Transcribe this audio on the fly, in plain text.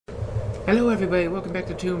Hello everybody, welcome back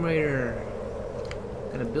to Tomb Raider.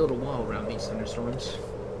 Gonna build a wall around these thunderstorms.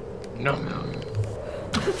 No.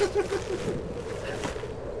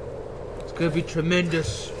 It's gonna be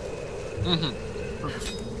tremendous.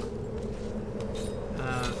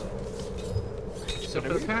 So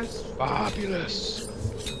for the past Fabulous.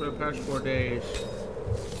 4 days,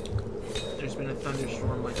 there's been a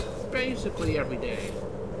thunderstorm like basically every day.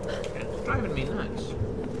 And it's driving me nuts.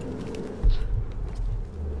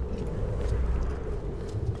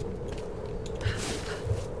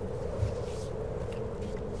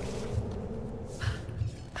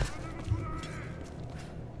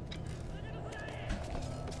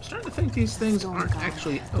 I'm starting to think these things aren't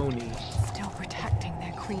actually Oni. Still protecting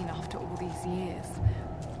their queen after all these years.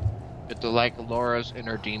 Did they like Laura's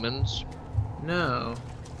inner demons? No.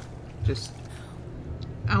 Just,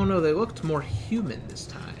 I don't know, they looked more human this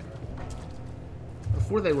time.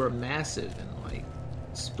 Before they were massive and, like,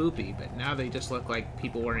 spoopy, but now they just look like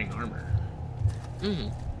people wearing armor.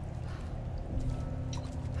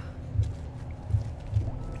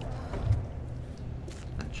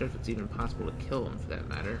 Not sure if it's even possible to kill them, for that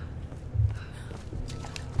matter.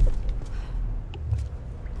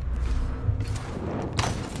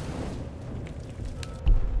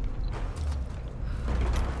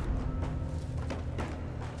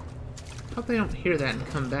 Hope they don't hear that and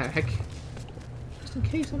come back. Just in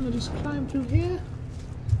case, I'm gonna just climb through here.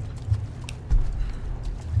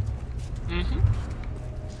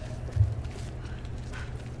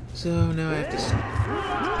 So now I have to.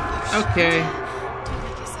 Okay.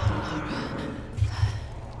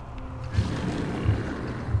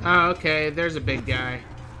 Oh, okay. There's a big guy.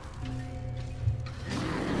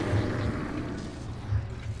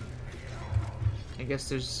 I guess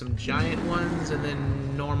there's some giant ones and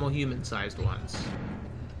then normal human-sized ones.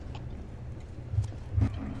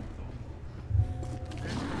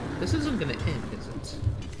 This isn't gonna end, is it?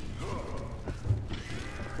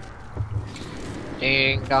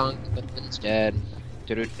 Ding dong, the Whitman's dead.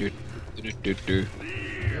 Do-do-do,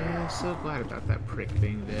 Yeah, so glad about that prick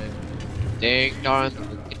being dead. Ding dong,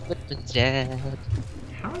 the Whitman's dead.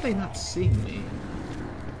 How are they not seeing me?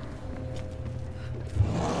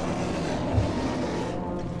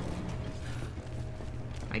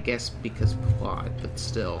 I guess because plot, but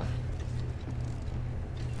still.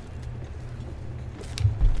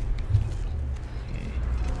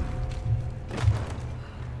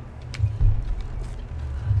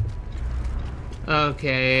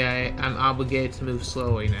 Okay, I'm obligated to move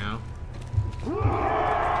slowly now.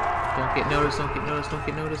 Don't get noticed, don't get noticed, don't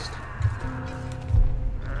get noticed.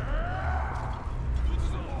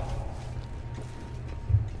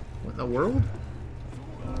 What in the world?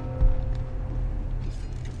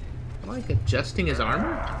 Like adjusting his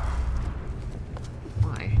armor?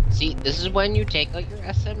 Why? See, this is when you take out your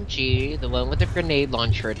SMG, the one with the grenade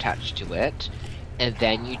launcher attached to it, and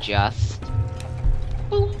then you just...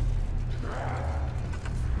 boom.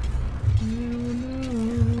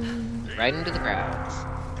 Right into the crowds.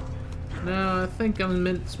 No, I think I'm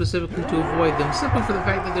meant specifically to avoid them, simply for the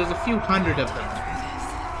fact that there's a few hundred of them.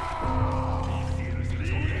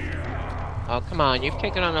 Oh, come on, you've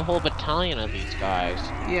taken on a whole battalion of these guys.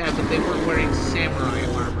 Yeah, but they weren't wearing samurai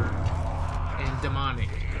armor. And demonic,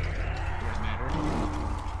 for that matter.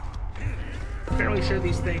 Fairly sure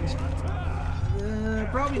these things...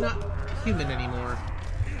 probably not human anymore.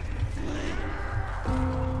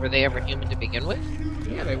 Were they ever human to begin with?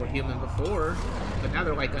 Yeah, they were human before, but now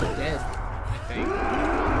they're like undead, I think.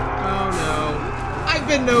 Oh no. I've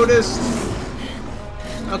been noticed!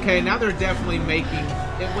 Okay, now they're definitely making...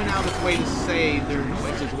 It went out of its way to say their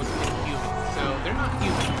noises was inhuman, so they're not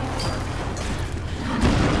human.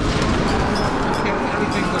 Okay,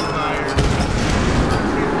 everything's on fire.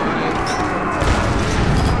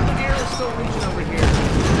 The air is still reaching over here.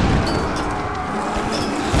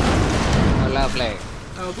 Oh, lovely.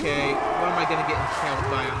 Okay, what am I gonna get impaled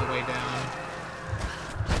by on the way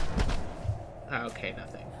down? Okay,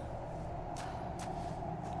 nothing.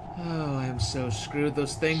 Oh, I am so screwed.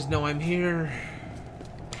 Those things know I'm here.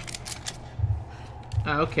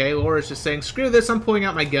 Okay, Laura's just saying, screw this, I'm pulling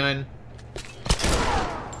out my gun.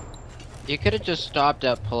 You could have just stopped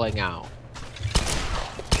at pulling out.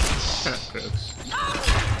 Kind of gross.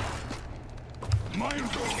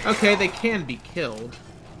 Okay, they can be killed.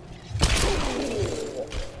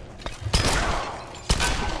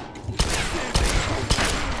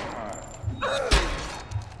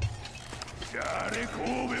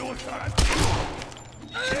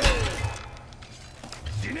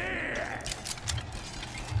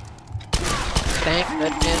 Thank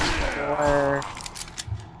goodness for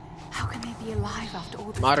How can they be alive after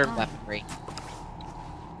all this modern time? weaponry.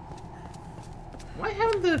 Why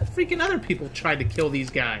haven't the freaking other people tried to kill these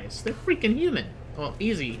guys? They're freaking human. Well,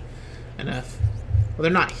 easy enough. Well,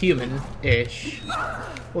 they're not human-ish.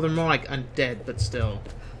 Well, they're more like undead, but still.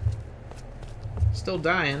 Still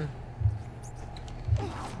dying.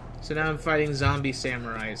 So now I'm fighting zombie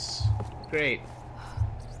samurais. Great.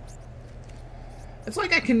 It's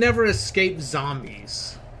like I can never escape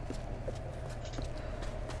zombies.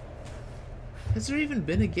 Has there even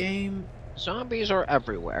been a game? Zombies are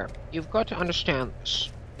everywhere. You've got to understand this.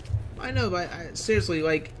 I know, but seriously,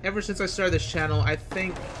 like, ever since I started this channel, I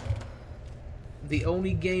think the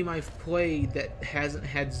only game I've played that hasn't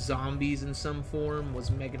had zombies in some form was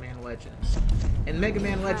Mega Man Legends. And Mega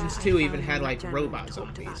Man Legends 2 even had, like, robot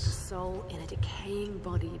About the zombies. soul in a decaying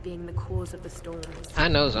body being the cause of the storms. I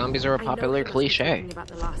know zombies are a popular I know cliche. about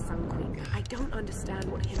the last Sun Queen. I don't understand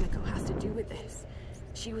what Himiko has to do with this.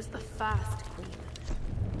 She was the first queen.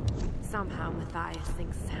 Somehow Matthias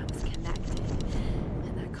thinks Sam's connected,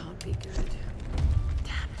 and that can't be good.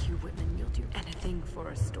 Damn you women, you'll do anything for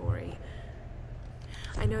a story.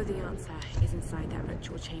 I know the answer is inside that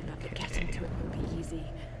ritual chamber, but getting to it won't be easy.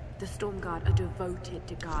 The Storm Guard are devoted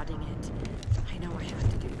to guarding it. I know I have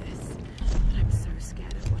to do this, but I'm so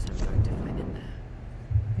scared of what I'm going to find in there.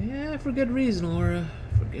 Yeah, for good reason, Laura.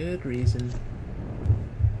 For good reason.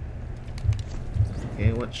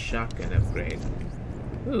 Okay, what shotgun upgrade?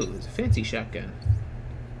 Ooh, it's a fancy shotgun.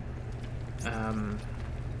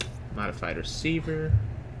 Modified receiver.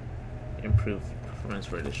 Improved performance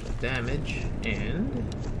for additional damage.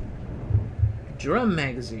 And drum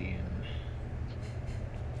magazine.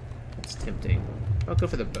 That's tempting. I'll go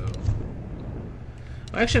for the bow.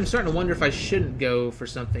 Well, actually, I'm starting to wonder if I shouldn't go for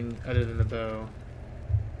something other than the bow.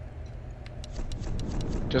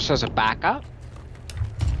 Just as a backup?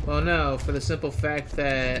 Well, no, for the simple fact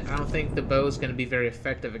that I don't think the bow is going to be very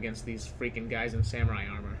effective against these freaking guys in samurai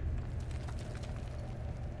armor.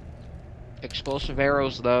 Explosive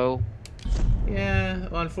arrows, though. Yeah,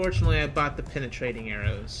 well, unfortunately, I bought the penetrating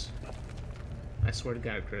arrows. I swear to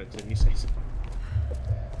God, critics, if you say so.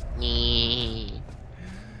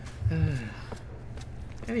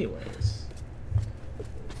 Anyways.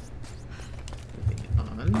 Moving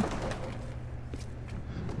on.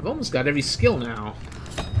 I've almost got every skill now.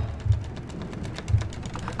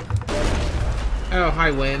 Oh,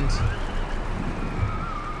 high wind.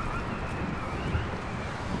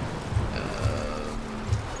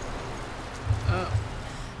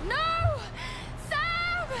 No!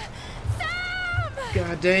 Sam! Sam!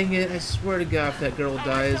 God dang it, I swear to God, if that girl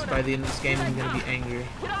dies by the end of this game, I'm gonna be angry.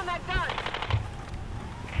 Get on that gun!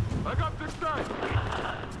 I got this side.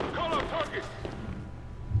 Call up target.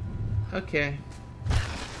 Okay.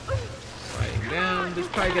 Sliding down. There's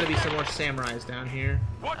probably gonna be some more samurais down here.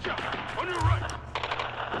 Watch out! On your right!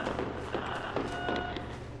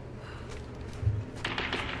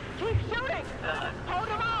 Keep shooting! Hold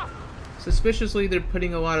him off! Suspiciously, they're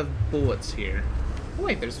putting a lot of bullets here. Oh,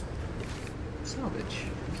 wait, there's salvage.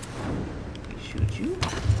 Let me shoot you.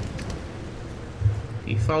 If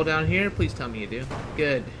you fall down here, please tell me you do.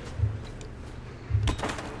 Good.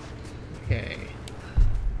 Okay.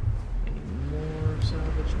 Any more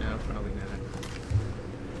salvage? No, probably not.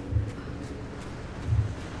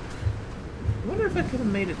 I wonder if I could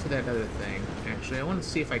have made it to that other thing. Actually, I want to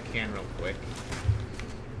see if I can real quick.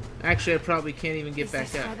 Actually, I probably can't even get back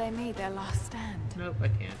Is this up. how they made their last stand? Nope, I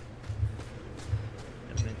can't.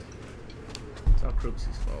 Never mind. It's all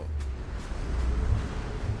Crooksy's fault.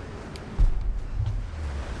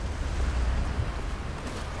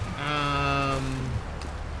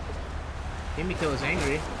 Himiko is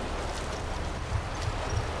angry.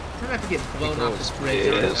 I'm about to get blown off this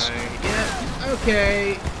bridge, aren't I? Yeah,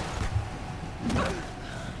 okay.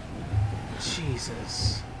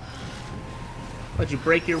 Jesus. What, you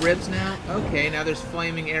break your ribs now? Okay, now there's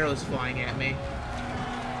flaming arrows flying at me.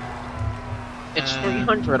 It's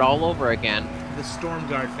 300 all over again. The storm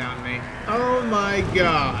guard found me. Oh my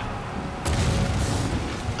god.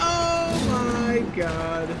 Oh my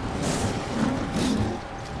god.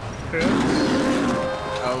 Crooks,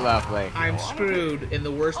 Oh, lovely. I'm screwed in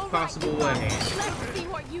the worst possible way. Let's see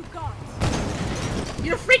what you got.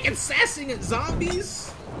 You're freaking sassing at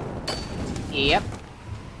zombies? Yep.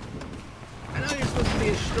 I know you're supposed to be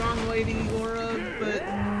a strong lady, Laura, but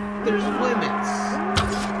there's limits.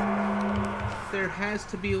 There has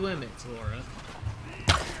to be limits, Laura.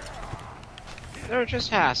 There just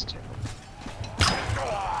has to.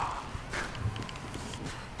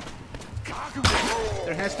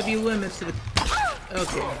 There has to be limits to the...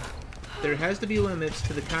 Okay. There has to be limits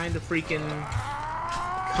to the kind of freaking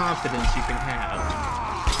confidence you can have.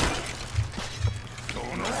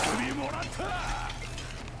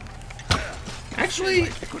 Actually,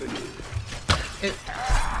 it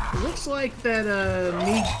looks like that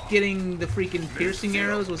me getting the freaking piercing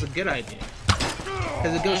arrows was a good idea.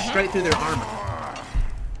 Because it goes straight through their armor.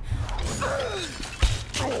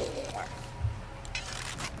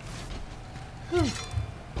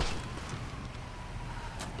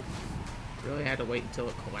 Really had to wait until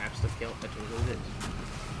it collapsed to kill it.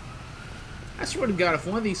 I swear to God, if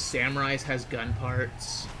one of these samurais has gun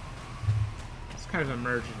parts, it's kind of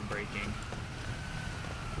immersion breaking.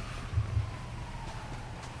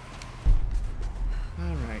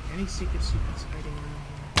 Alright, any secrets hiding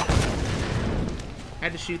around here?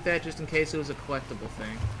 Had to shoot that just in case it was a collectible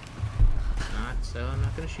thing. Not, so I'm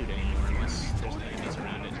not gonna shoot anymore unless there's enemies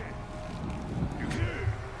around it.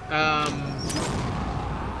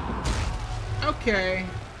 Okay.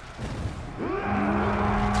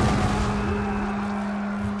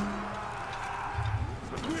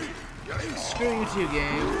 Screw you too,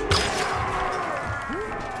 game.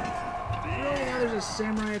 Really, now there's a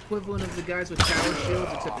samurai equivalent of the guys with tower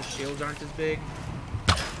shields, except the shields aren't as big.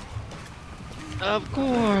 Of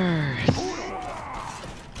course.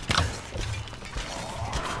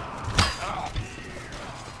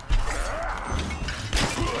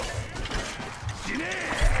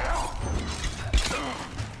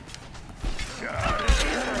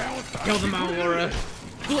 Kill them all, Laura.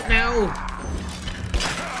 Do it now.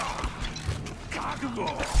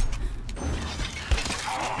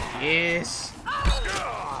 Yes.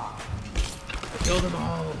 Kill them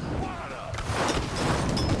all.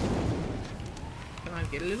 Come on,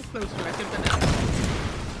 get a little closer. I can banana.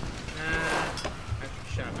 I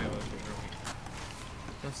shot my little finger.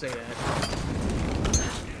 Don't say that.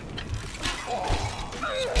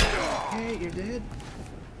 Hey, you're dead?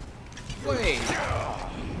 Wait.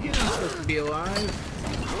 You're not supposed to be alive.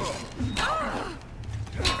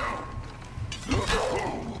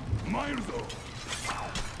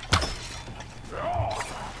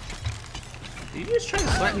 Did you just try to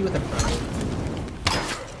slap me with a bow?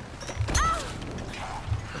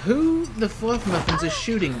 Who the fluff muffins is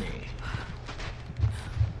shooting me?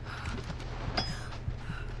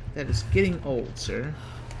 That is getting old, sir.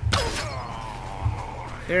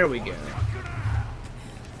 There we go.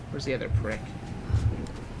 Where's the other prick?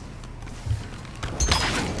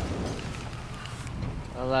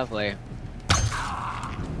 Oh, lovely.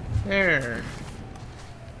 There.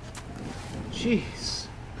 Jeez.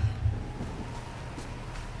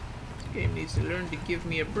 This game needs to learn to give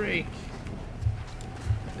me a break.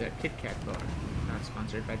 The Kit Kat bar. Not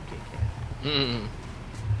sponsored by Kit Kat. Mm.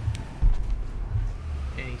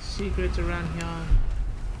 Any secrets around here?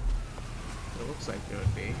 It looks like there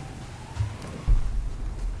would be.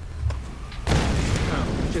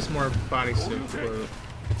 Oh, just more bodysuit glue.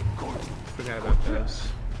 Forgot about those.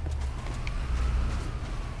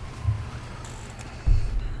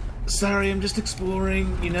 Sorry, I'm just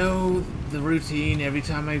exploring. You know, the routine. Every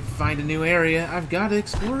time I find a new area, I've got to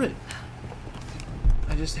explore it.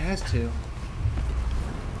 I just has to.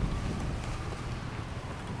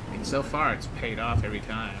 I mean, so far it's paid off every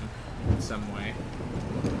time, in some way.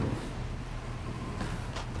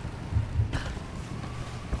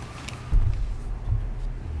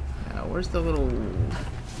 Now, where's the little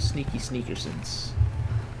sneaky sneakersons?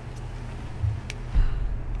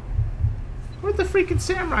 Where'd the freaking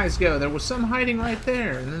samurais go? There was some hiding right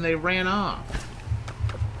there, and then they ran off.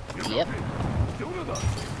 Yep.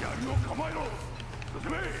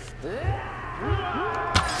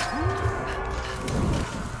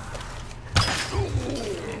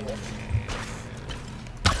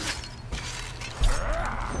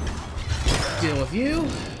 Deal with you.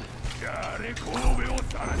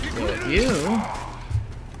 Deal with you.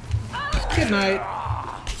 Good night.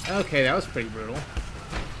 Okay, that was pretty brutal.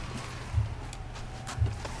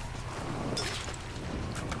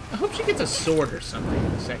 I hope she gets a sword or something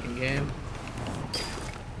in the second game.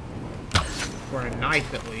 Or a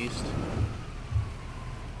knife, at least.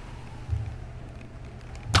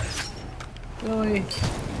 Really?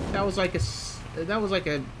 That was like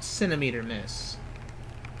a centimeter miss.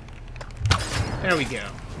 There we go.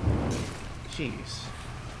 Jeez.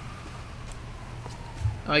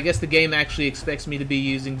 Oh, I guess the game actually expects me to be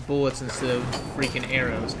using bullets instead of freaking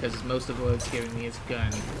arrows, because most of what it's giving me is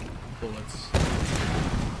gun bullets.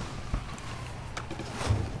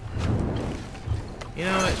 You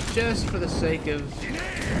know what, just for the sake of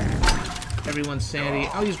everyone's sanity,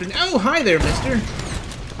 I'll use... Oh, hi there, mister!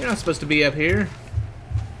 You're not supposed to be up here.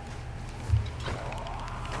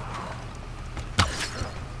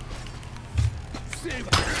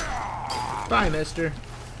 Bye, mister.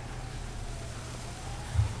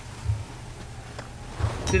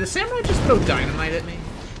 Did a samurai just throw dynamite at me?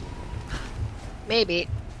 Maybe.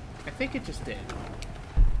 I think it just did.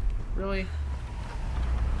 Really?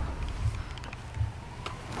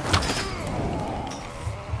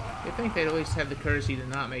 I think they'd at least have the courtesy to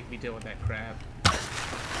not make me deal with that crap.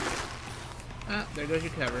 Ah, there goes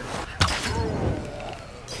your cover.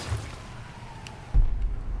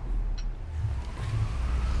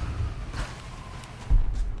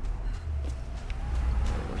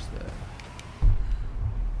 Where's the...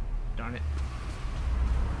 Darn it.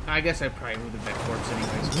 I guess I probably looted that corpse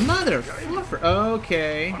anyways. Mother fluffer!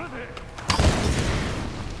 Okay.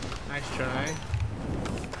 Nice try.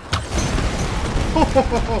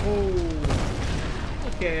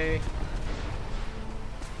 Okay.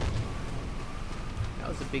 That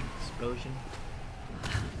was a big explosion.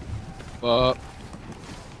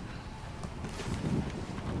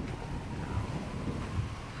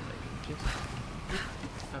 Just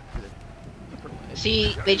up to the upper ledge.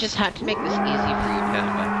 See, they just had to make this easy for you,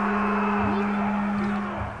 Panda.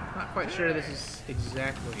 Not quite sure this is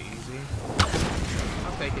exactly easy.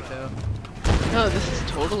 I'll take it though. No, this is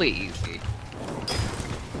totally easy.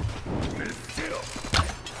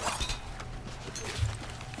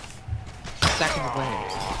 Second away.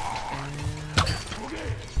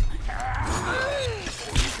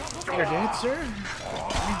 You're dead, sir.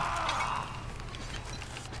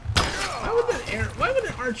 Why would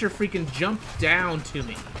an archer freaking jump down to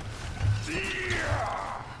me?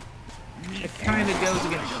 It kind of goes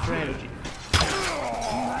against strategy.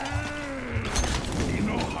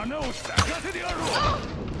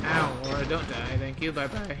 Ow, Laura, don't die. Thank you.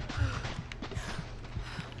 Bye-bye.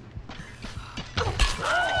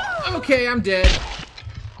 Okay, I'm dead.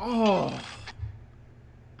 Oh.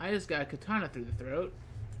 I just got a katana through the throat.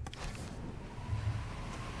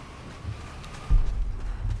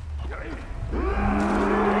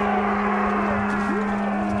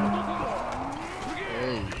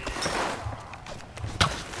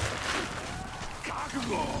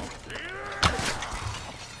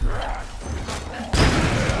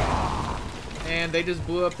 And they just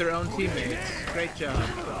blew up their own teammates. Great job.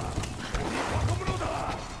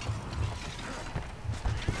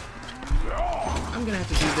 I'm gonna have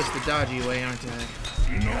to do this the dodgy way, aren't I?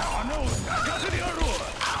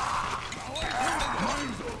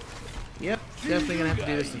 Yep, definitely gonna have to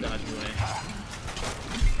do this the dodgy way.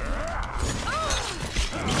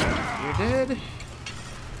 You're dead.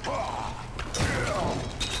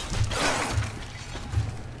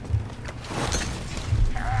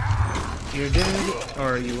 You're dead,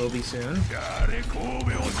 or you will be soon.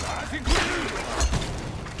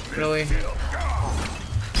 Really?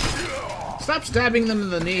 Stop stabbing them in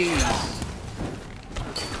the knees!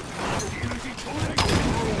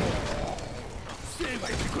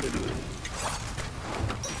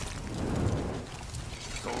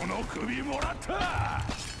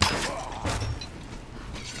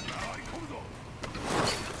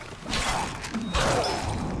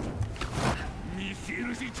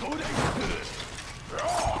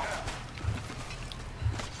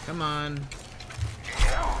 Come on.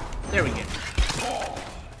 There we go.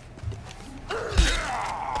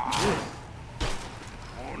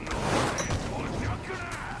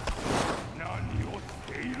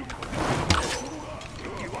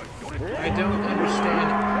 I don't understand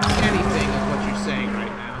anything of what you're saying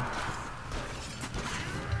right now.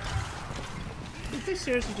 Did they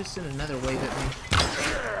seriously just send another wave at me?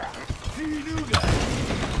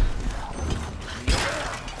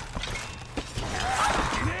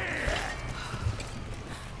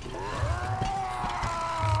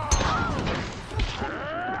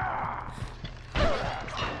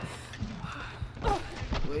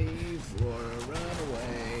 Wave, Laura, run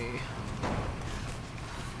away.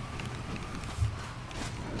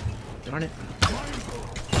 Darn it.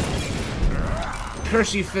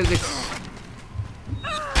 Curse you, physics.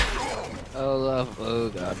 Oh, love. Oh,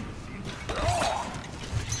 God.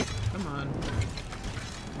 Come on.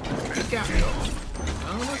 You got me.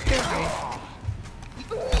 Almost got me.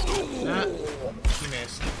 Nah, you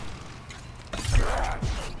missed.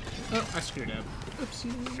 Oh, I screwed up.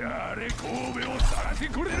 Oopsie.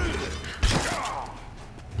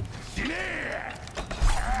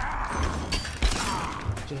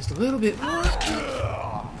 Just a little bit more.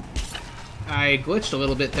 I glitched a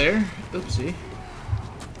little bit there. Oopsie.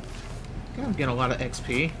 I'm getting a lot of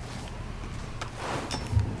XP.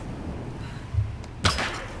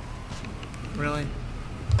 Really?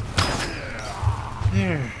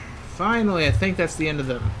 There. Finally, I think that's the end of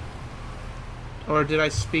them. Or did I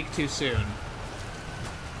speak too soon?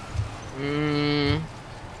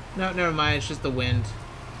 No, never mind. It's just the wind.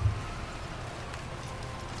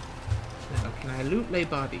 Now, can I loot lay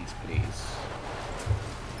bodies, please?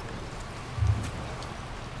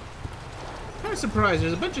 kind of surprised.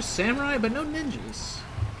 There's a bunch of samurai, but no ninjas.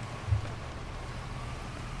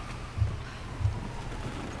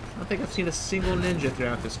 I don't think I've seen a single ninja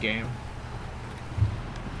throughout this game.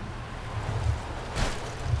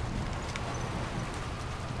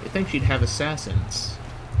 You'd think she'd have assassins.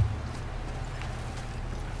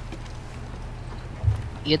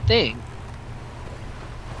 You'd think.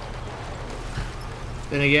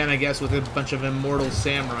 Then again, I guess with a bunch of immortal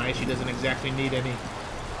samurai, she doesn't exactly need any.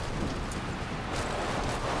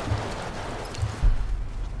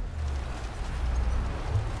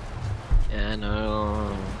 Yeah,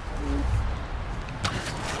 no.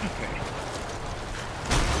 Okay.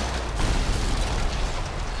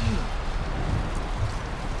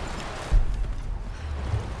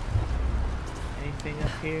 Anything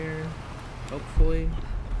up here? Hopefully.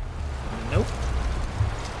 Nope.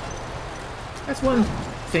 That's one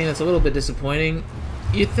thing that's a little bit disappointing.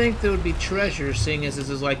 You'd think there would be treasure, seeing as this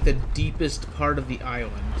is like the deepest part of the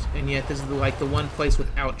island, and yet this is like the one place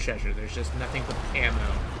without treasure. There's just nothing but ammo.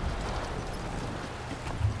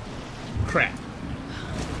 Crap.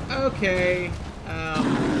 Okay.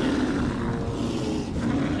 Nine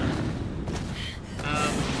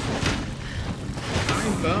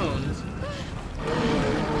bones.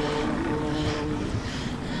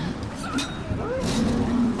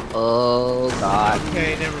 Oh god.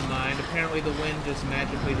 Okay, never mind. Apparently the wind just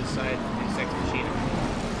magically decided to do sex machine.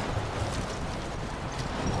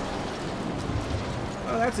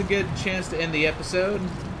 Well, that's a good chance to end the episode.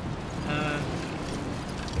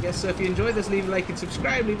 I guess if you enjoyed this, leave a like and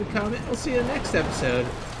subscribe, leave a comment. We'll see you in the next episode.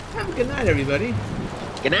 Have a good night, everybody.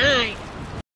 Good night.